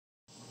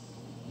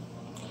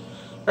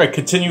Alright,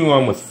 continuing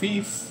on with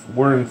Fief.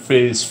 We're in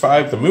phase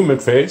 5, the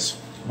movement phase.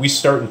 We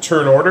start in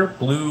turn order.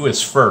 Blue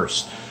is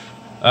first.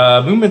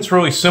 Movement's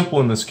really simple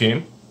in this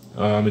game.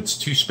 It's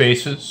 2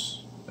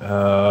 spaces with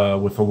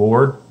a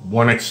lord.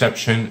 One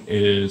exception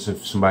is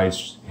if somebody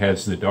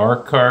has the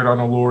dark card on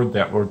a lord,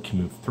 that lord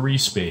can move 3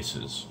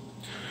 spaces.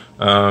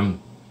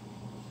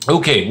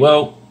 Okay,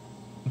 well,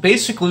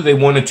 basically they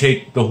want to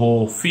take the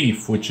whole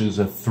fief, which is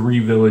a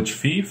 3-village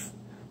fief.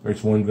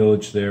 There's 1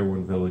 village there,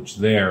 1 village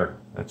there.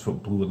 That's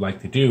what blue would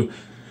like to do.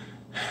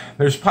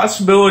 There's a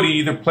possibility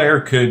either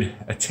player could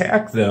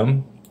attack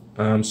them,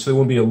 so they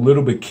want to be a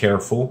little bit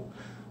careful.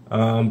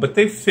 But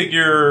they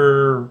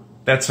figure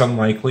that's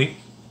unlikely.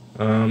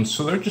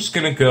 So they're just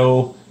going to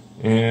go,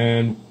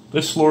 and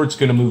this lord's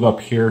going to move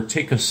up here,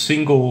 take a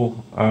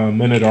single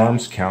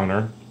men-at-arms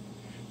counter,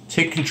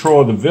 take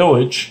control of the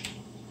village.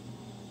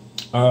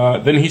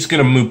 Then he's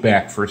going to move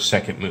back for a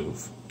second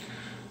move.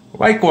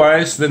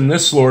 Likewise, then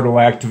this lord will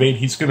activate.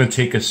 He's going to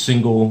take a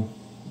single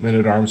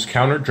men-at-arms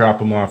counter,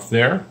 drop him off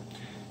there,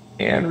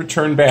 and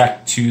return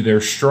back to their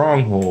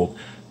stronghold.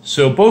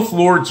 So both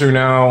lords are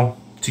now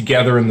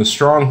together in the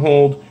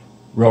stronghold,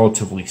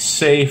 relatively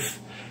safe.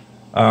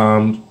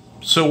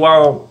 So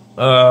while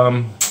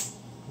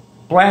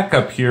black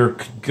up here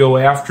could go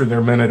after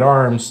their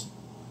men-at-arms,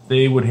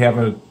 they would have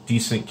a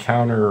decent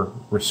counter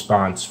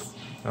response.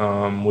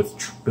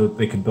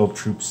 They can build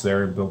troops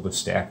there, build a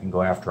stack, and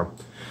go after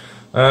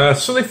them.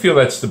 So they feel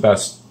that's the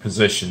best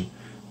position.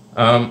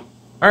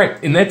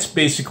 Alright, and that's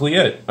basically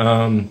it.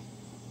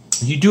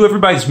 You do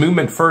everybody's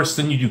movement first,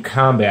 then you do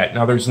combat.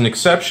 Now there's an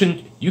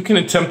exception. You can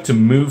attempt to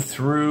move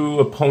through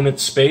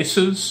opponent's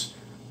spaces.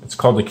 It's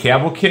called a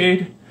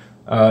cavalcade.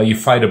 You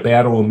fight a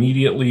battle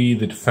immediately,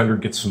 the defender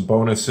gets some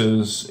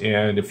bonuses,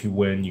 and if you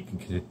win, you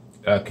can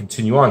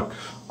continue on.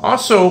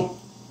 Also,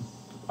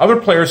 other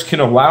players can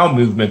allow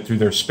movement through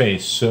their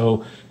space.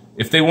 So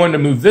if they wanted to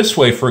move this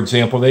way, for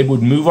example, they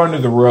would move onto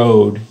the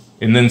road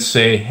and then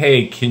say,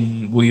 hey,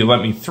 will you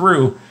let me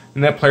through?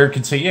 And that player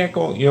can say, yeah,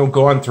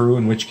 go on through,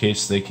 in which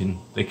case they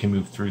can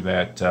move through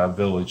that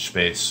village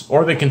space.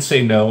 Or they can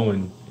say no,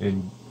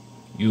 and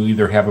you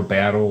either have a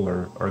battle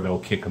or they'll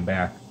kick them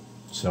back.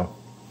 So,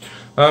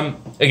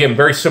 again,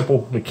 very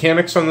simple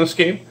mechanics on this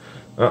game.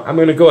 I'm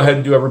going to go ahead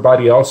and do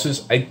everybody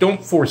else's. I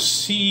don't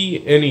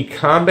foresee any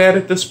combat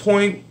at this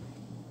point.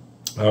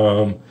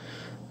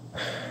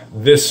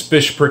 This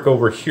Bishopric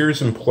over here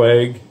is in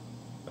Plague.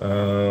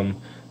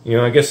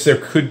 I guess there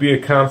could be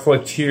a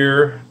conflict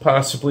here,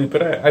 possibly,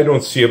 but I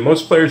don't see it.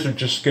 Most players are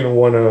just going to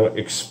want to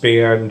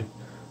expand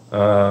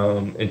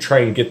and try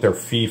and get their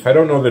fief. I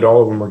don't know that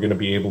all of them are going to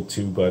be able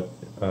to, but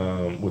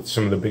with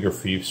some of the bigger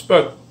fiefs,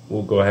 but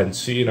we'll go ahead and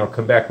see, and I'll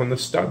come back when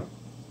this is done.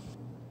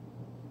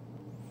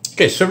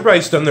 Okay, so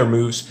everybody's done their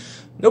moves.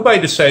 Nobody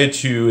decided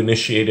to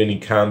initiate any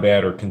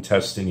combat or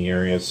contest any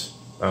areas.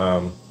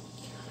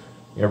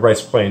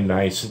 Everybody's playing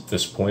nice at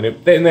this point,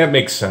 and that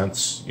makes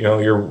sense.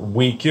 You're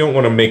weak. You don't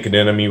want to make an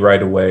enemy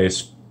right away,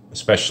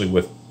 especially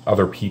with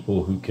other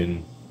people who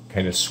can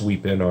kind of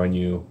sweep in on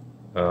you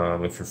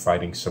if you're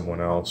fighting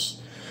someone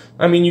else.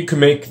 I mean,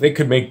 they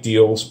could make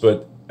deals,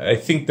 but I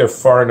think they're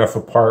far enough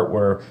apart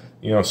where,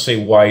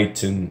 say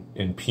white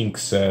and pink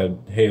said,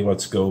 hey,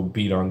 let's go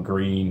beat on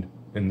green,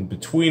 and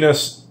between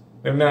us,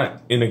 they're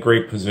not in a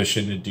great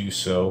position to do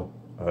so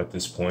at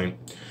this point.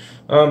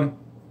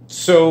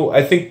 So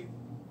I think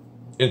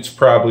it's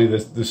probably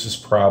this is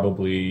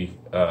probably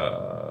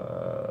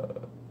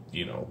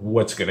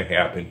what's going to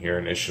happen here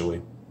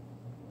initially.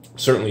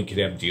 Certainly you could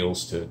have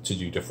deals to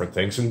do different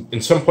things,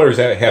 and some players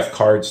have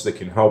cards that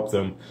can help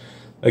them.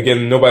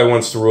 Again, nobody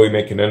wants to really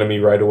make an enemy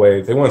right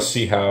away. They want to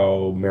see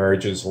how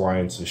marriages,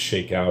 alliances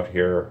shake out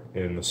here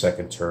in the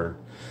second turn.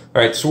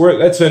 All right, so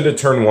that's into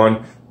turn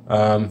 1.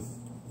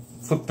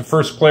 Flip the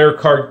first player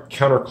card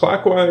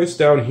counterclockwise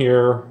down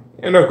here,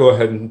 and I'll go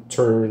ahead and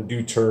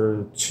do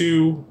turn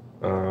 2.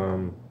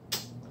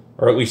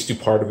 Or at least do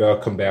part of it. I'll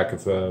come back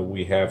if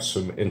we have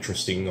some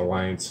interesting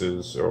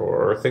alliances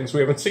or things we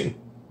haven't seen.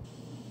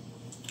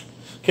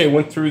 Okay,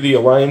 went through the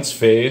alliance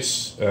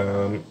phase,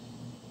 and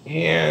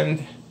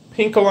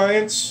pink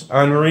alliance,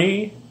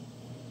 Henri,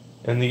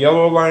 and the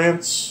yellow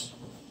alliance,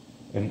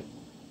 and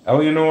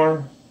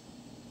Eleanor,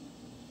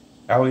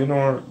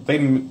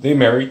 they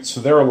married, so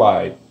they're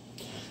allied.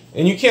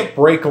 And you can't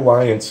break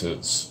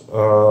alliances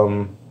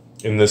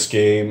in this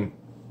game,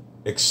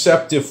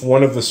 except if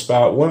one of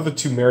the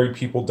 2 married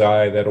people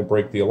die, that'll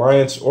break the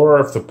alliance, or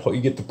if you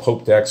get the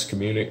Pope to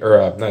excommunicate,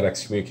 or not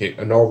excommunicate,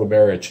 annul the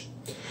marriage.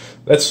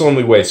 That's the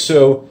only way.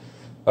 So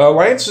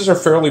alliances are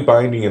fairly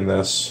binding in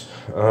this.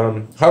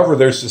 However,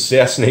 there's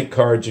assassinate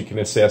cards. You can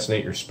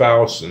assassinate your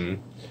spouse,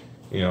 and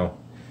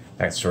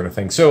that sort of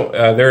thing. So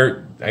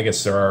I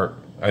guess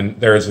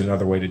there is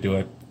another way to do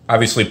it.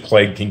 Obviously,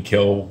 plague can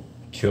kill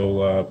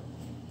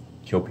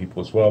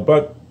people as well,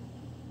 but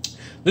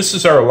this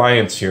is our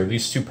alliance here.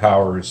 These 2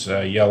 powers,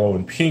 yellow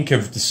and pink,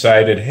 have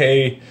decided,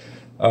 hey,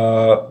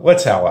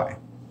 let's ally.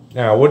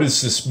 Now, what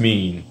does this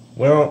mean?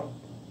 Well,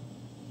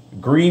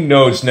 green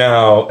knows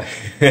now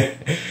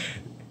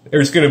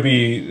they're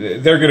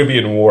gonna be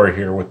in war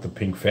here with the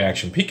pink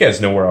faction. Pink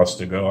has nowhere else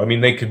to go. I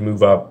mean, they could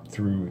move up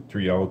through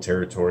yellow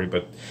territory,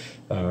 but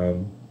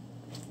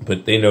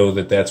they know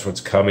that that's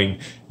what's coming.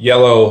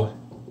 Yellow,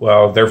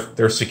 well,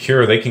 they're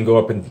secure. They can go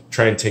up and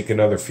try and take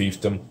another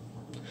fiefdom.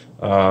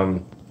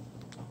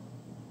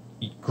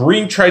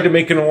 Green tried to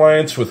make an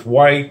alliance with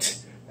white.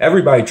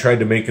 Everybody tried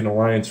to make an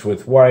alliance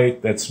with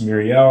white. That's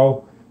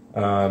Muriel.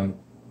 And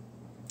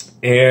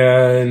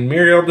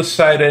Muriel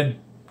decided,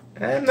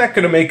 I'm not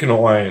going to make an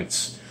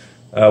alliance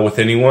with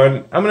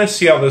anyone. I'm going to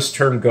see how this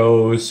turn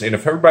goes. And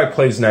if everybody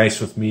plays nice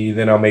with me,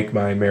 then I'll make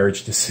my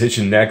marriage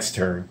decision next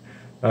turn.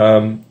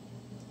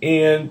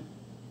 And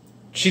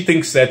she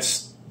thinks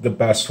that's the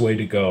best way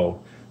to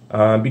go.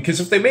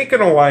 Because if they make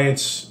an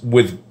alliance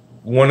with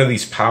one of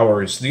these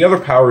powers, the other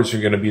powers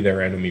are going to be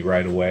their enemy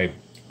right away,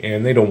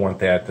 and they don't want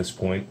that at this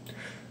point.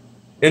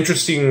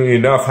 Interestingly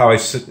enough, how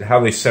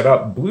they set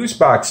up, Blue's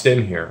boxed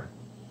in here.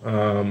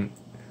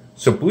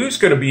 So Blue's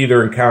going to be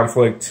either in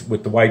conflict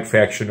with the white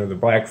faction or the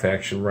black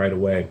faction right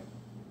away.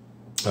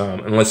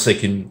 Unless they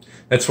can,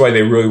 that's why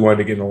they really wanted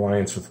to get an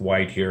alliance with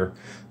white here.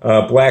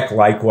 Black,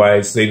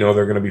 likewise, they know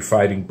they're going to be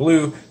fighting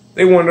blue.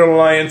 They want an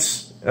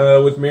alliance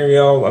with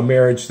Muriel, a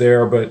marriage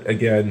there, but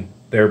again,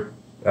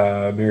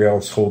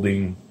 Muriel's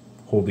holding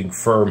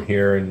firm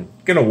here and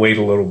going to wait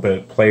a little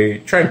bit,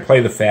 try and play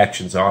the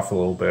factions off a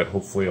little bit,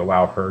 hopefully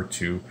allow her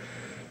to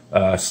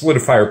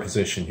solidify her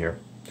position here.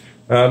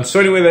 So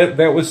anyway,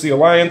 that was the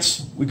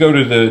alliance. We go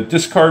to the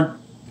discard.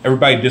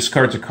 Everybody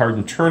discards a card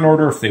in turn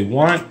order if they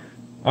want.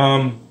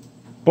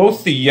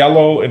 Both the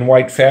yellow and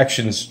white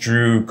factions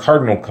drew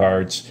cardinal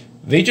cards.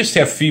 They just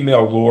have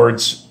female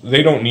lords.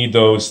 They don't need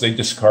those. They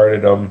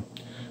discarded them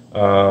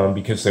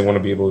because they want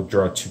to be able to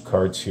draw 2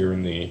 cards here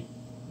in the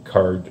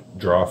card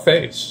draw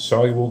phase.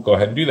 So I will go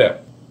ahead and do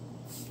that.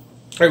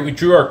 All right, we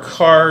drew our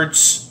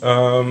cards.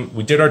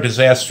 We did our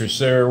disasters.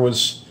 There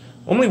was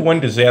only one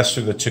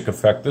disaster that took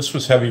effect. This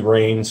was heavy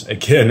rains,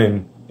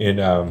 again in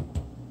the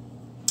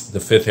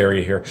 5th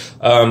area here.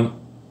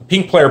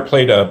 Pink player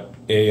played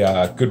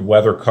a good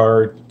weather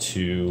card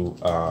to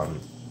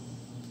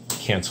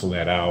cancel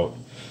that out.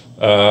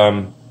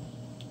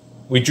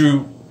 We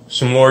drew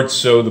some lords,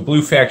 so the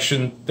blue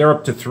faction, they're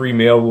up to 3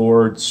 male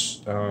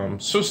lords.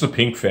 So's the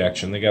pink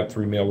faction, they got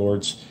 3 male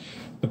lords.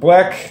 The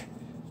black,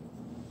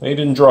 they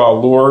didn't draw a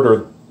lord,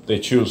 or they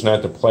choose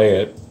not to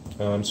play it.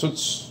 So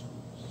it's,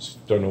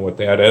 don't know what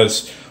that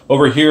is.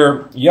 Over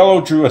here,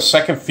 yellow drew a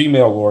 2nd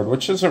female lord,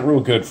 which isn't real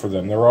good for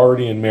them. They're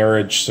already in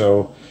marriage,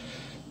 so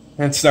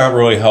that's not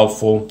really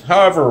helpful.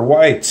 However,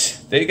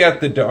 white, they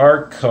got the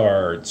dark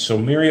card. So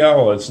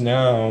Muriel is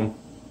now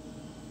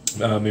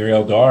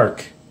Muriel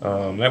Dark.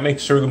 That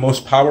makes her the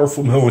most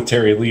powerful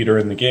military leader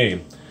in the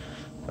game.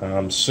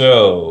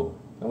 So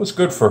that was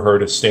good for her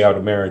to stay out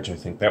of marriage. I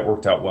think that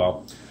worked out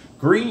well.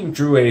 Green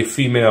drew a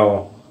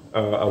female,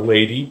 a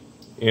lady,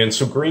 and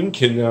so green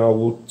can now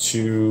look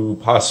to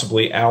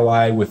possibly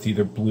ally with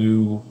either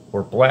blue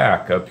or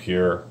black up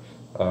here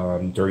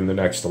during the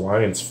next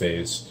alliance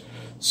phase.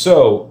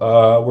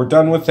 So we're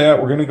done with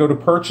that. We're going to go to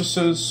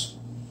purchases,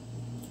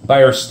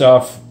 buy our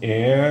stuff,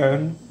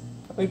 and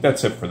I think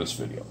that's it for this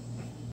video.